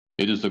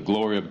It is the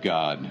glory of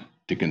God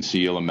to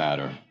conceal a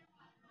matter.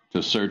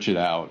 To search it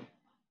out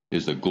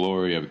is the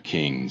glory of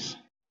kings.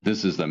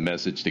 This is the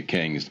Message to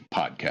Kings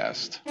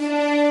podcast.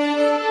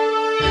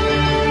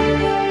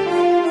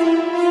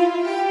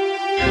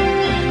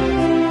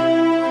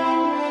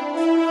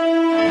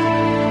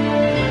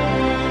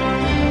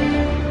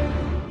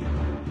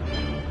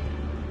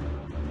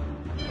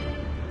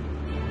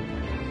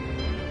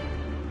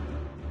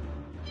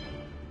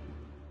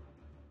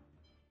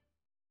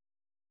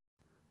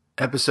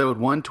 Episode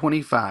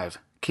 125,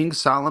 King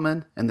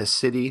Solomon and the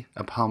City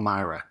of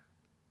Palmyra.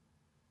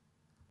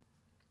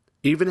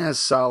 Even as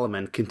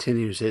Solomon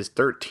continues his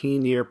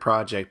 13-year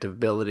project of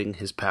building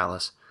his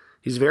palace,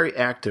 he's very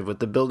active with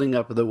the building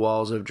up of the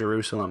walls of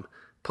Jerusalem,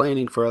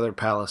 planning for other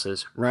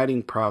palaces,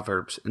 writing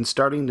proverbs, and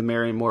starting to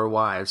marry more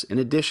wives, in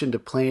addition to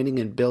planning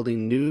and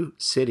building new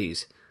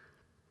cities.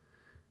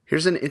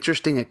 Here's an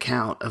interesting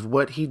account of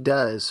what he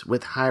does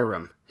with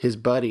Hiram, his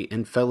buddy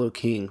and fellow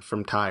king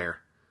from Tyre.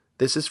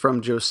 This is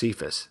from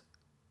Josephus.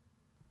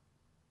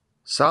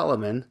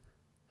 Solomon,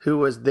 who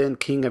was then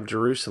king of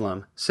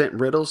Jerusalem, sent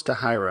riddles to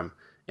Hiram,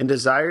 and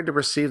desired to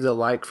receive the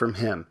like from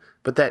him,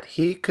 but that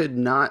he could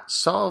not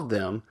solve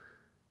them,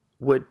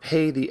 would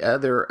pay the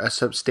other a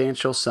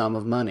substantial sum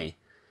of money,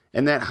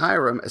 and that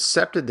Hiram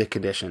accepted the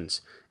conditions,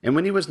 and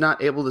when he was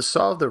not able to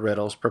solve the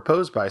riddles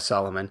proposed by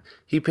Solomon,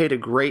 he paid a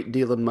great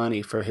deal of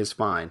money for his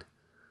fine.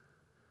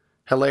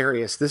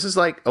 Hilarious. This is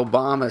like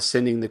Obama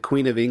sending the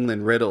Queen of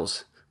England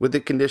riddles, with the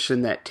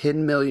condition that $10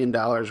 million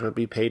would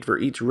be paid for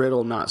each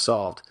riddle not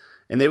solved,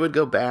 and they would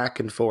go back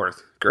and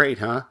forth. Great,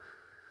 huh?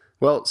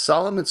 Well,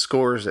 Solomon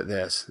scores at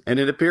this, and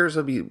it appears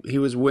he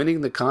was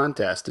winning the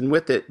contest, and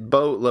with it,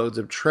 boatloads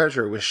of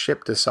treasure was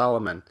shipped to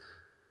Solomon.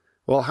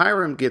 Well,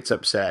 Hiram gets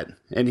upset,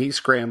 and he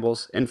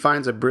scrambles, and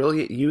finds a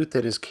brilliant youth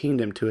in his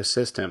kingdom to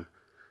assist him.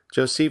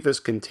 Josephus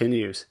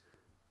continues,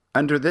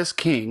 "Under this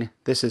king,"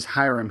 this is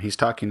Hiram he's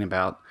talking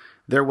about,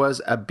 "there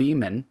was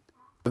Abiman,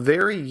 a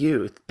very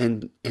youth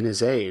in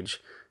his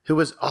age, who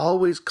was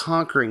always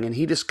conquering, and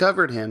he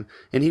discovered him,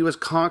 and he was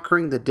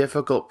conquering the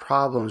difficult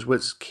problems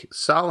which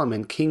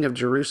Solomon, king of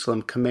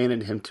Jerusalem,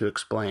 commanded him to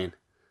explain."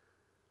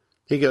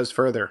 He goes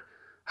further.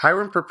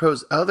 Hiram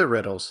proposed other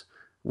riddles,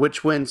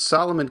 which when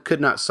Solomon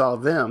could not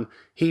solve them,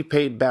 he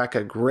paid back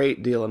a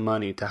great deal of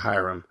money to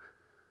Hiram.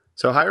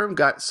 So Hiram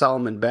got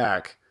Solomon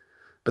back,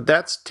 but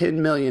that's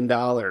 $10 million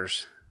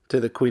to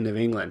the Queen of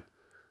England.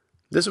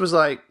 This was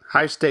like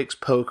high-stakes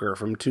poker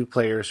from two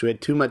players who had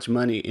too much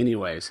money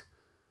anyways.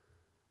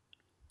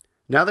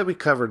 Now that we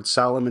covered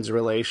Solomon's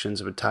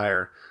relations with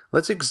Tyre,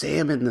 let's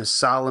examine the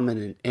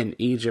Solomon and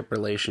Egypt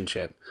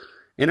relationship.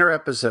 In our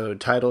episode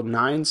titled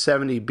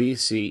 970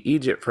 BC,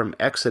 Egypt from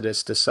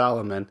Exodus to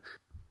Solomon,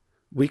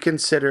 we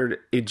considered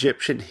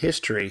Egyptian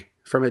history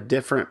from a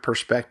different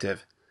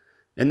perspective.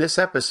 In this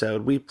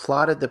episode, we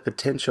plotted the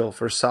potential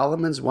for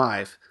Solomon's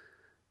wife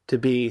to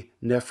be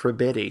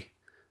Nefertiti,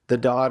 the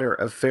daughter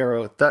of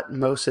Pharaoh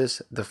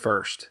Thutmose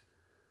I.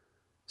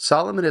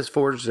 Solomon has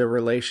forged a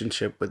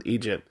relationship with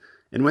Egypt,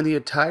 and when the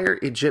entire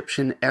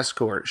Egyptian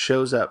escort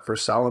shows up for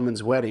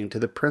Solomon's wedding to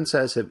the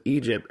princess of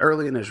Egypt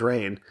early in his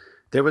reign,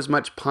 there was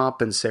much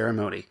pomp and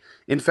ceremony.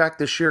 In fact,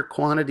 the sheer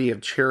quantity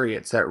of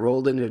chariots that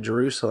rolled into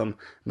Jerusalem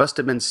must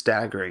have been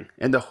staggering,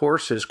 and the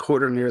horses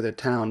quartered near the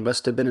town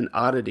must have been an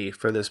oddity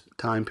for this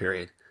time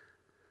period.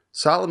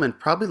 Solomon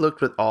probably looked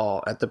with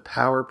awe at the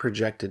power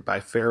projected by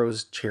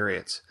Pharaoh's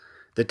chariots,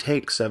 the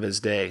tanks of his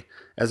day,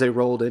 as they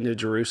rolled into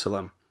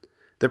Jerusalem.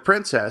 The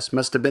princess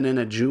must have been in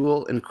a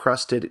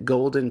jewel-encrusted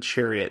golden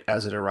chariot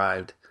as it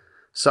arrived.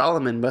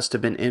 Solomon must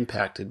have been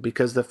impacted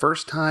because the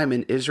first time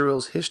in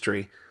Israel's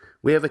history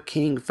we have a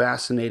king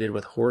fascinated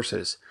with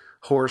horses,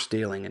 horse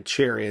dealing, and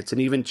chariots, and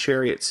even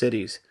chariot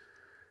cities.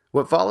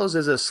 What follows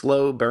is a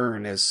slow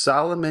burn as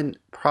Solomon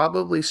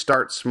probably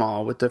starts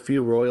small with a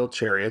few royal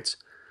chariots.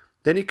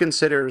 Then he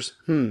considers,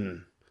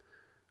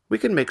 we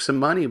can make some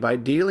money by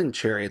dealing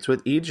chariots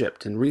with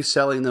Egypt and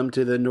reselling them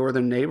to the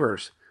northern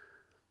neighbors.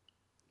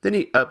 Then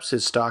he ups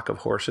his stock of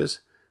horses,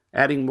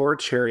 adding more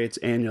chariots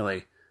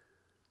annually.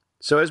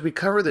 So as we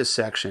cover this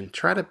section,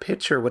 try to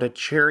picture what a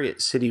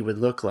chariot city would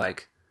look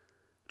like.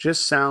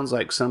 Just sounds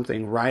like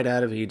something right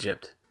out of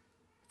Egypt.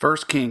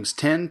 1 Kings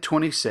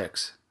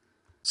 10:26.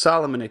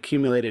 Solomon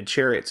accumulated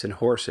chariots and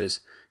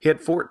horses. He had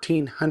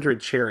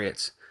 1,400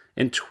 chariots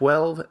and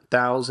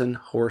 12,000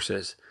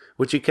 horses,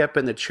 which he kept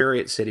in the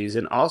chariot cities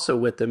and also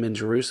with them in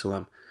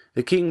Jerusalem.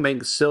 The king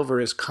made silver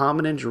as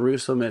common in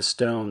Jerusalem as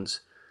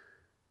stones,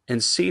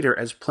 and cedar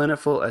as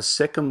plentiful as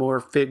sycamore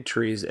fig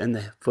trees in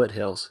the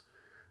foothills.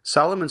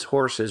 Solomon's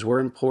horses were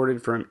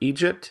imported from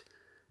Egypt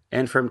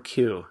and from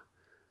Kue.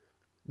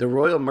 The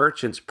royal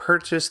merchants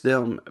purchased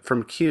them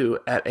from Kue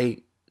at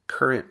a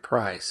current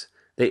price.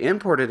 They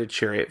imported a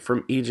chariot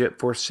from Egypt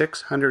for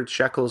 600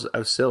 shekels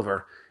of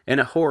silver and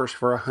a horse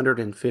for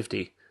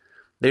 150.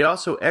 They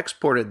also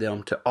exported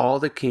them to all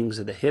the kings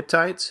of the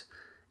Hittites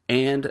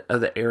and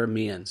of the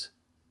Arameans.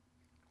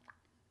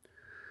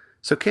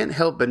 So can't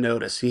help but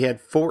notice he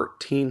had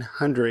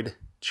 1,400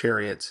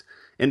 chariots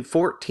and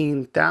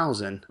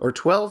 14,000 or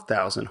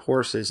 12,000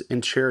 horses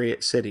in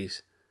chariot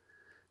cities.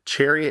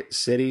 Chariot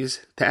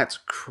cities? That's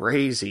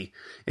crazy.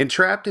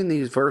 Entrapped in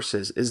these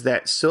verses is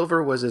that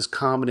silver was as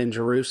common in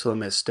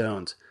Jerusalem as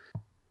stones,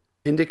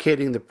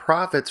 indicating the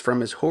profits from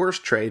his horse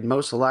trade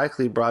most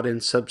likely brought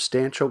in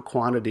substantial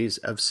quantities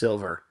of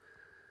silver.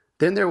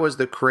 Then there was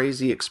the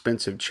crazy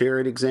expensive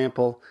chariot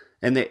example,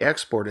 and they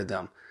exported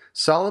them.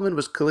 Solomon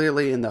was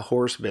clearly in the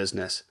horse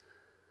business.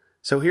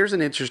 So here's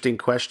an interesting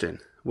question.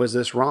 Was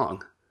this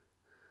wrong?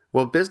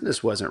 Well,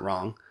 business wasn't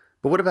wrong,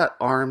 but what about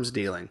arms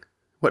dealing?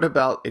 What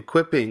about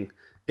equipping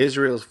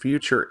Israel's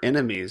future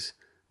enemies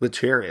with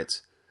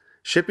chariots?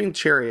 Shipping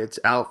chariots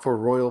out for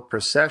royal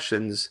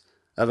processions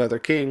of other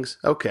kings?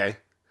 Okay.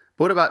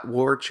 But what about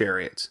war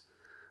chariots?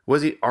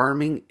 Was he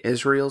arming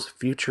Israel's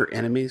future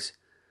enemies?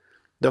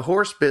 The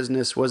horse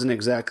business wasn't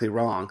exactly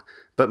wrong,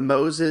 but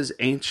Moses'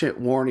 ancient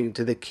warning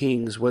to the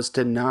kings was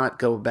to not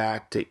go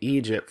back to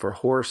Egypt for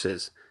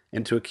horses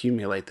and to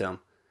accumulate them.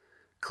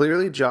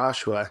 Clearly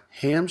Joshua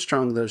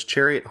hamstrung those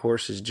chariot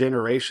horses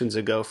generations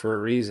ago for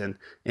a reason,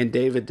 and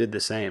David did the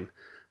same.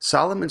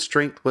 Solomon's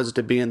strength was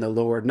to be in the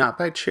Lord, not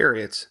by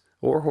chariots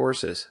or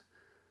horses.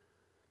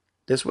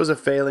 This was a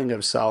failing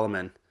of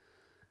Solomon,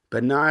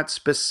 but not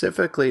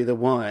specifically the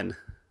one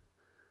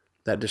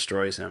that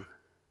destroys him.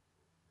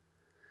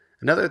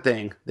 Another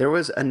thing, there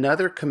was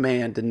another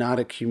command to not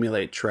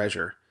accumulate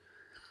treasure.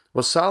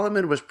 Well,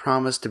 Solomon was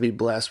promised to be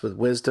blessed with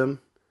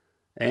wisdom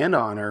and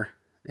honor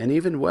and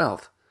even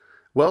wealth.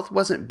 Wealth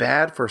wasn't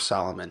bad for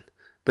Solomon,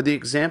 but the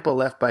example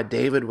left by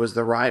David was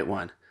the right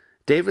one.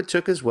 David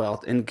took his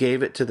wealth and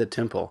gave it to the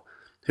temple,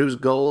 whose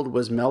gold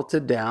was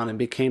melted down and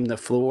became the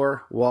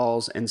floor,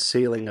 walls, and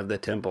ceiling of the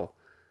temple.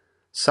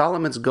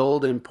 Solomon's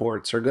gold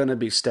imports are going to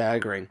be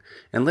staggering,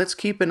 and let's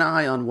keep an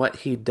eye on what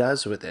he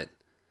does with it.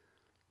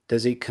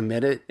 Does he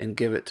commit it and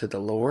give it to the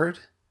Lord,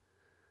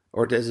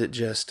 or does it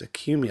just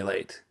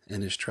accumulate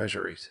in his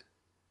treasuries?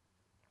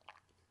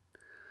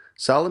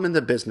 Solomon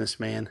the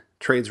businessman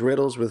trades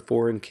riddles with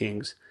foreign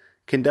kings,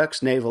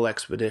 conducts naval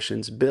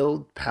expeditions,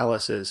 builds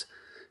palaces,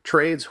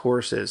 trades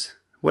horses.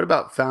 What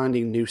about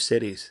founding new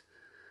cities?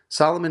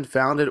 Solomon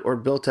founded or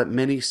built up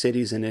many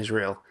cities in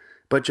Israel,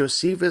 but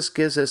Josephus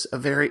gives us a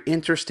very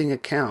interesting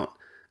account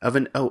of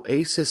an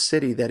oasis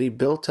city that he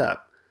built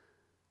up,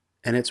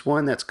 and it's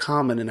one that's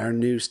common in our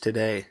news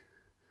today.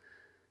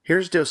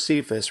 Here's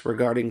Josephus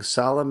regarding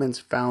Solomon's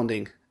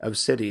founding of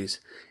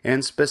cities,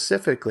 and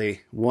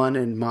specifically one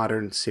in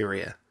modern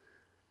Syria.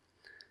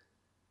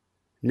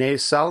 Nay,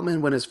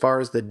 Solomon went as far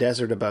as the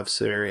desert above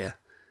Syria,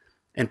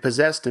 and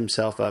possessed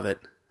himself of it,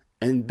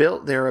 and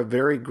built there a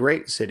very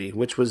great city,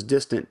 which was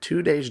distant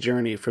 2 days'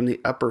 journey from the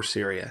upper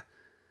Syria,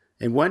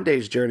 and 1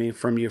 day's journey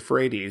from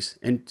Euphrates,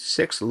 and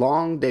 6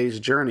 long days'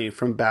 journey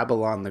from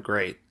Babylon the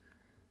Great.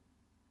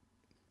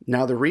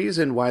 Now the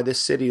reason why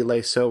this city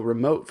lay so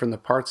remote from the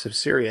parts of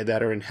Syria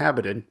that are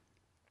inhabited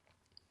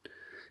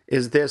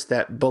is this,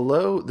 that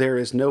below there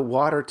is no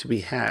water to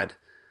be had.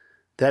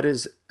 That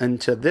is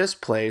unto this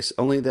place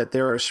only that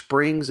there are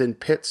springs and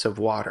pits of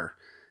water.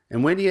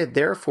 And when he had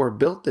therefore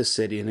built this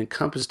city and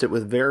encompassed it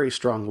with very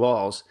strong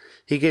walls,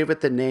 he gave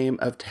it the name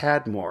of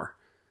Tadmor.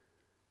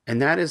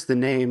 And that is the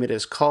name it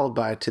is called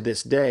by to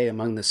this day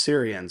among the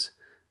Syrians.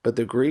 But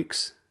the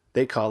Greeks,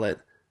 they call it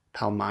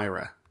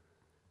Palmyra.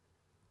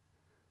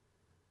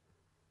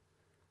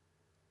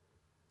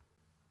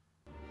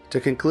 To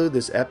conclude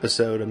this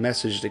episode of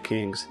Message to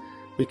Kings,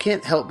 we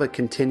can't help but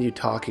continue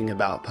talking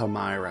about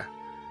Palmyra.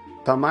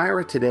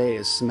 Palmyra today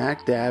is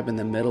smack dab in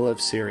the middle of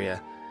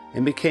Syria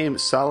and became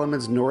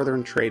Solomon's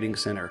northern trading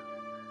center.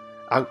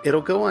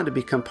 It'll go on to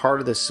become part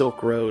of the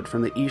Silk Road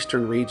from the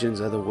eastern regions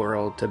of the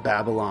world to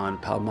Babylon,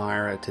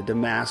 Palmyra, to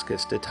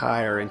Damascus, to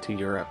Tyre, and to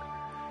Europe.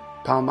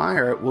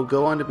 Palmyra will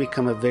go on to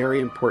become a very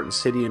important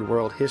city in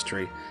world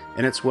history,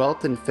 and its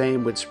wealth and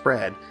fame would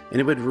spread,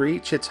 and it would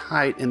reach its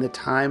height in the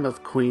time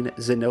of Queen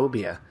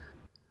Zenobia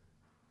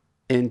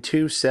in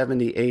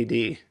 270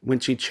 AD, when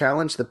she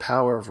challenged the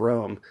power of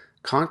Rome,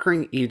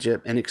 conquering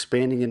Egypt and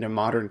expanding into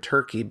modern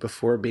Turkey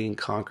before being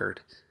conquered.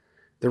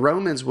 The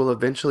Romans will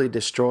eventually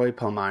destroy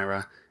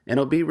Palmyra, and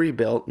it'll be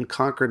rebuilt and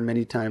conquered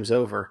many times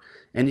over,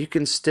 and you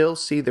can still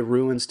see the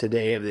ruins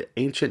today of the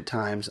ancient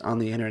times on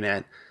the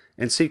internet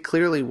and see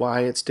clearly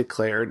why it's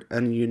declared a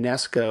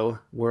UNESCO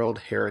World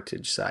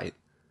Heritage Site.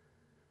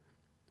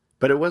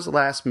 But it was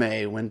last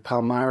May when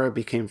Palmyra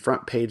became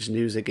front page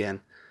news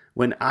again,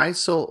 when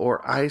ISIL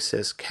or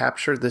ISIS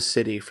captured the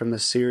city from the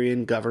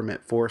Syrian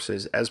government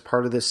forces as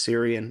part of the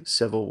Syrian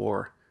civil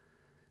war.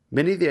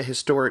 Many of the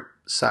historic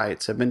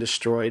sites have been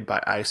destroyed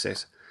by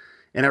ISIS,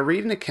 and I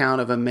read an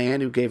account of a man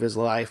who gave his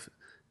life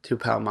to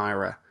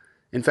Palmyra.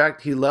 In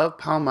fact, he loved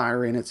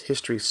Palmyra and its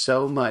history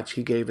so much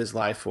he gave his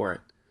life for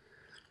it.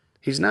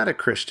 He's not a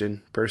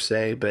Christian, per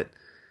se, but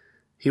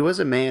he was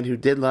a man who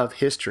did love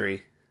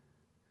history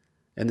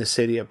in the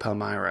city of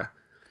Palmyra.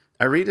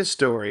 I read a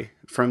story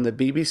from the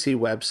BBC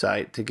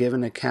website to give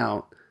an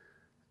account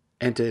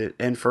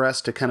and for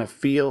us to kind of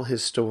feel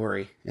his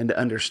story and to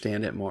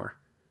understand it more.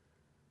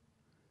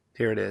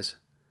 Here it is.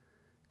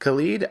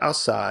 Khalid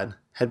al-Assad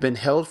had been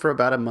held for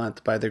about a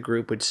month by the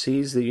group which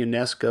seized the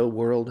UNESCO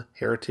World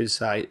Heritage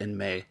Site in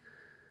May.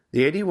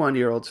 The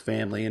 81-year-old's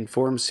family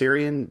informed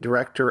Syrian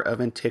Director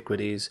of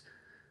Antiquities,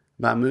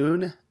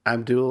 Mamoun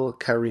Abdul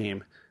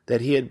Karim,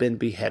 that he had been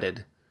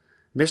beheaded.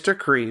 Mr.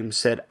 Karim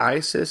said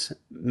ISIS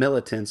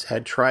militants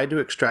had tried to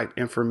extract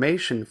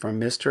information from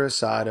Mr.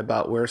 Assad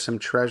about where some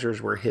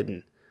treasures were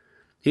hidden.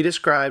 He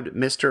described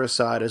Mr.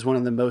 Assad as one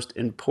of the most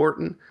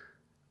important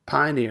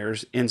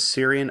pioneers in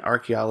Syrian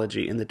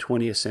archaeology in the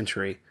 20th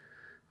century.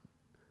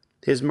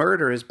 His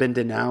murder has been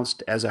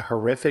denounced as a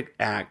horrific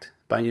act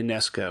by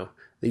UNESCO,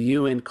 the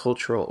UN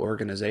cultural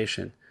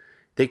organization.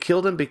 They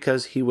killed him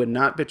because he would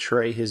not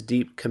betray his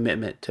deep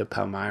commitment to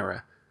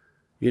Palmyra,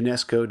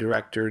 UNESCO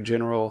Director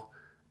General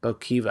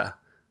Bokiva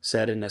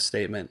said in a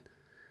statement.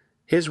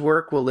 His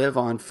work will live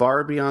on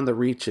far beyond the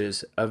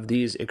reaches of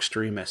these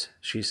extremists,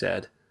 she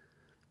said.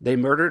 They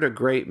murdered a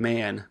great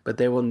man, but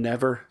they will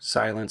never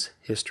silence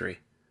history.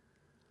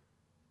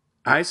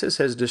 ISIS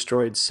has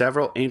destroyed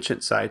several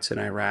ancient sites in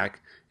Iraq,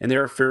 and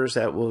there are fears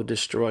that will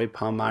destroy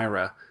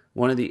Palmyra,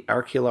 one of the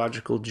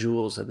archaeological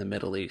jewels of the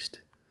Middle East.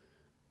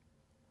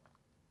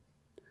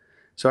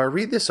 So I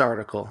read this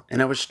article,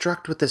 and I was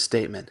struck with the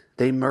statement,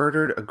 they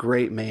murdered a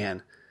great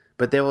man,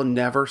 but they will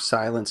never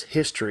silence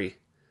history.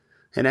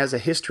 And as a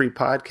history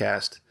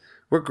podcast,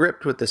 we're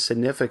gripped with the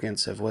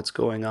significance of what's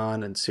going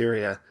on in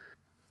Syria.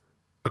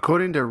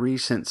 According to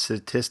recent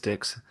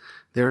statistics,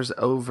 there's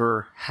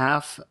over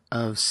half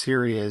of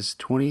Syria's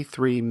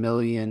 23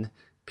 million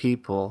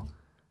people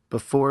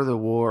before the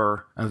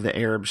war of the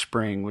Arab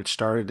Spring, which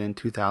started in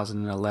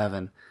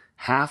 2011.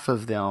 Half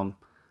of them,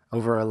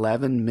 over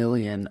 11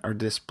 million, are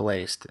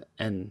displaced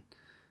and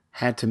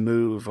had to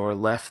move or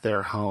left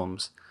their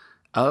homes.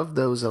 Of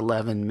those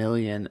 11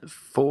 million,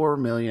 4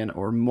 million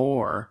or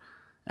more,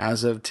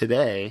 as of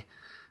today,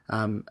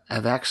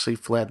 have actually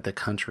fled the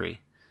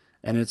country.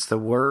 And it's the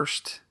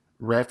worst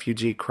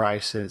refugee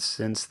crisis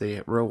since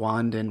the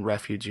Rwandan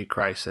refugee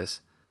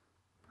crisis,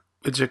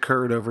 which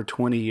occurred over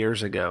 20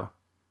 years ago.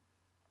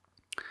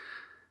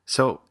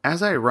 So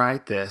as I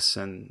write this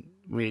and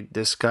we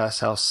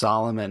discuss how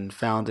Solomon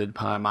founded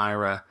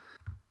Palmyra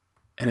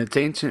and its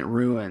ancient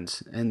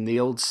ruins and the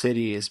old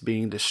city is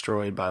being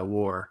destroyed by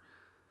war,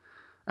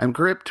 I'm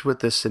gripped with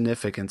the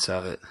significance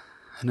of it.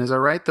 And as I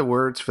write the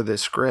words for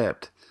this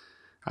script,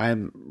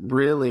 I'm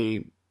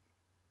really,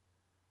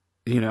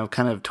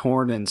 kind of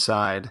torn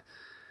inside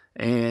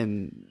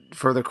and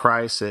for the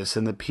crisis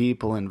and the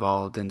people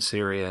involved in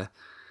Syria.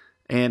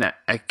 And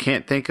I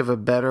can't think of a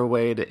better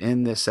way to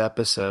end this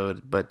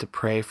episode but to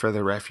pray for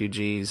the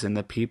refugees and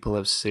the people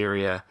of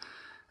Syria.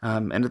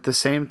 And at the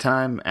same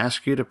time,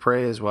 ask you to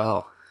pray as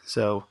well.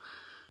 So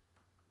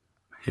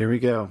here we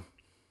go.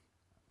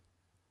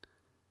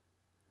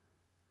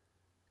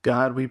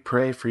 God, we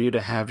pray for you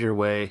to have your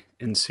way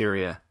in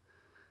Syria.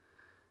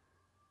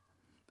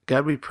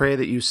 God, we pray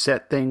that you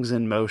set things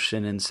in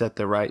motion and set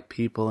the right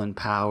people in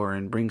power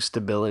and bring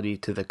stability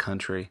to the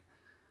country.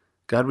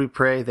 God, we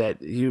pray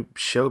that you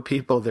show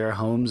people their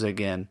homes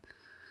again.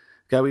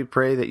 God, we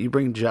pray that you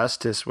bring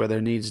justice where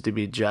there needs to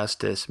be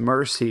justice,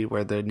 mercy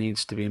where there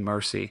needs to be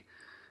mercy.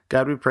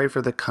 God, we pray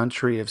for the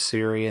country of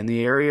Syria and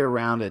the area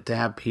around it to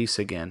have peace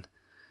again,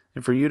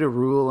 and for you to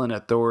rule in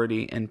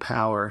authority and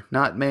power,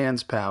 not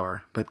man's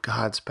power, but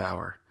God's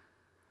power.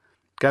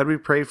 God, we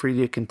pray for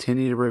you to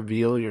continue to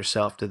reveal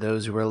yourself to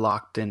those who are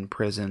locked in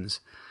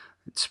prisons,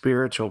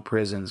 spiritual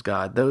prisons,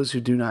 God, those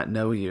who do not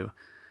know you.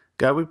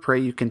 God, we pray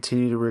you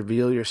continue to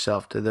reveal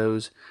yourself to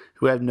those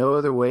who have no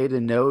other way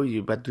to know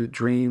you but through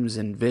dreams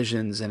and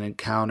visions and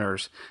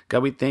encounters.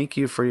 God, we thank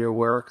you for your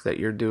work that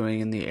you're doing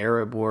in the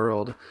Arab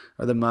world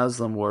or the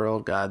Muslim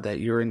world, God, that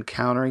you're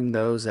encountering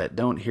those that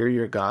don't hear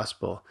your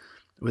gospel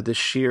with the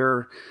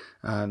sheer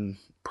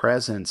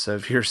presence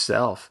of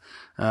yourself,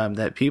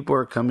 that people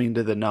are coming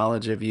to the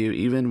knowledge of you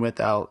even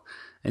without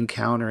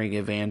encountering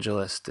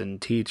evangelists and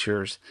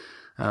teachers.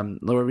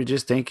 Lord, we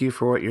just thank you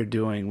for what you're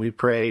doing. We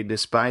pray,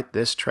 despite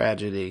this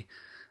tragedy,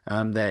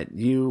 that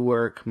you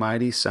work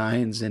mighty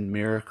signs and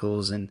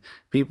miracles and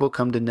people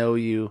come to know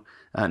you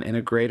in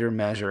a greater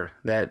measure,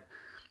 that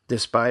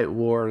despite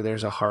war,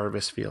 there's a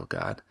harvest field,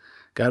 God.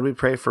 God, we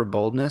pray for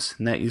boldness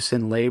and that you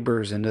send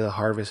laborers into the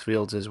harvest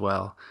fields as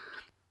well.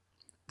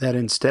 That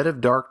instead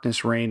of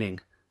darkness reigning,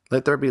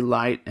 let there be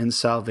light and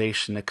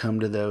salvation to come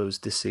to those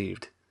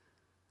deceived.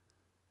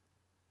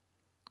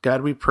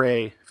 God, we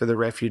pray for the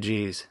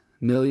refugees,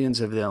 millions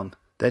of them,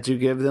 that you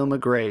give them a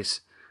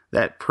grace,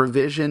 that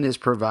provision is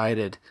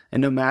provided,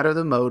 and no matter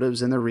the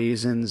motives and the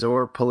reasons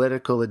or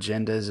political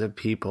agendas of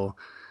people,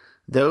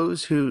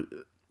 those who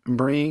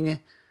bring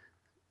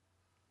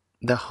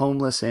the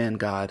homeless in,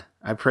 God,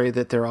 I pray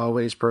that they're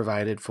always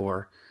provided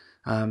for.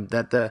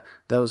 That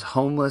those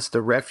homeless,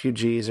 the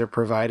refugees are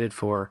provided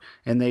for,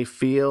 and they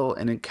feel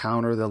and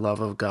encounter the love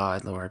of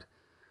God, Lord.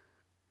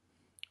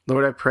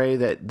 Lord, I pray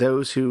that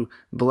those who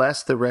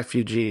bless the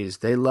refugees,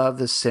 they love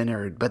the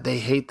sinner, but they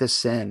hate the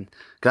sin.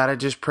 God, I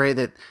just pray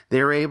that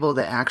they're able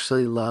to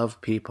actually love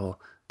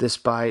people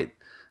despite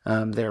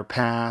their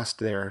past,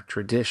 their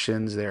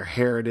traditions, their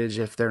heritage,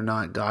 if they're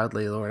not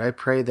godly, Lord. I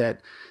pray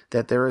that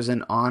there is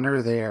an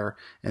honor there,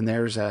 and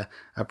there's a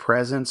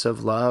presence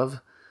of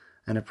love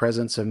and a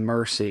presence of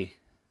mercy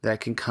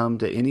that can come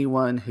to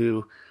anyone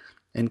who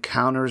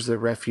encounters the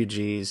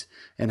refugees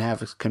and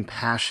have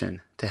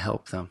compassion to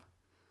help them.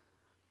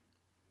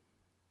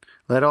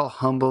 Let all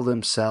humble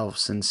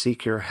themselves and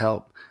seek your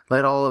help.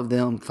 Let all of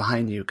them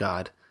find you,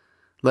 God.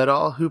 Let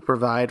all who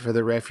provide for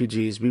the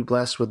refugees be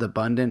blessed with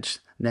abundance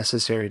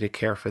necessary to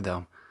care for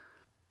them.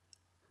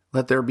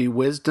 Let there be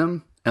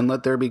wisdom, and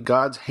let there be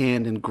God's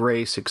hand and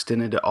grace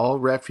extended to all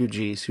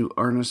refugees who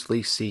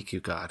earnestly seek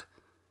you, God.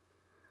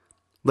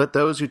 Let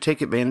those who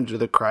take advantage of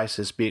the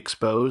crisis be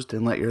exposed,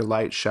 and let your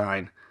light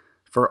shine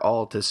for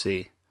all to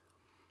see.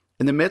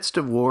 In the midst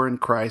of war and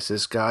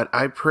crisis, God,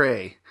 I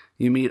pray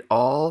you meet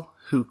all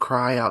who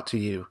cry out to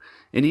you,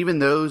 and even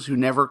those who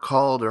never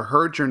called or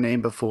heard your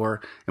name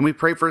before. And we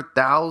pray for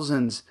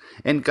thousands.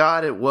 And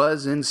God, it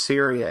was in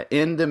Syria,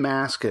 in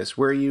Damascus,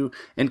 where you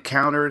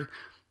encountered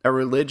a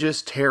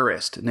religious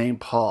terrorist named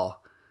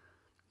Paul.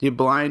 You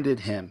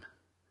blinded him.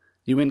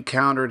 You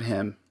encountered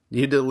him.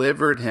 You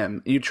delivered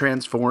him. You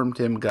transformed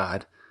him,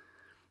 God.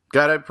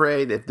 God, I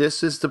pray that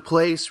this is the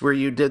place where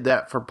you did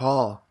that for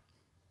Paul.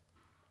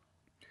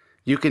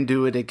 You can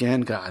do it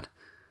again, God.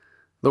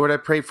 Lord, I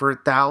pray for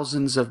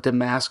thousands of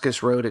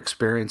Damascus Road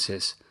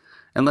experiences,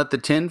 and let the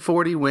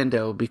 1040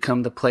 window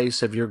become the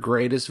place of your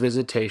greatest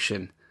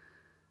visitation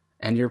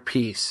and your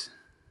peace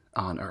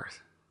on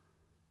earth.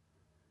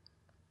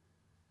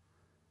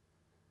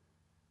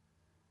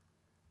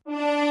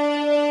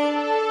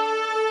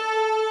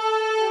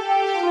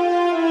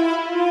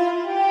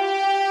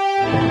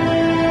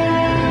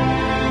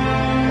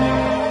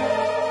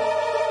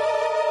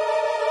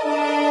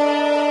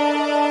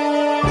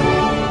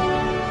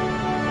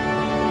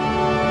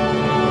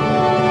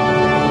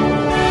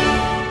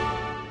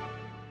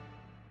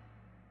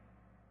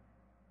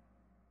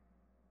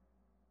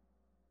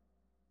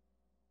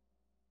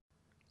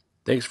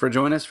 Thanks for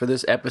joining us for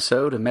this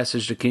episode of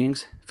Message to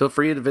Kings. Feel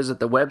free to visit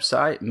the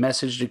website,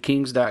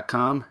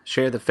 messagetokings.com,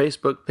 share the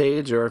Facebook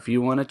page, or if you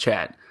want to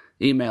chat,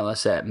 email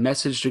us at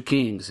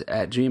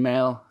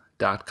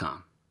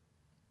messagetokings@gmail.com.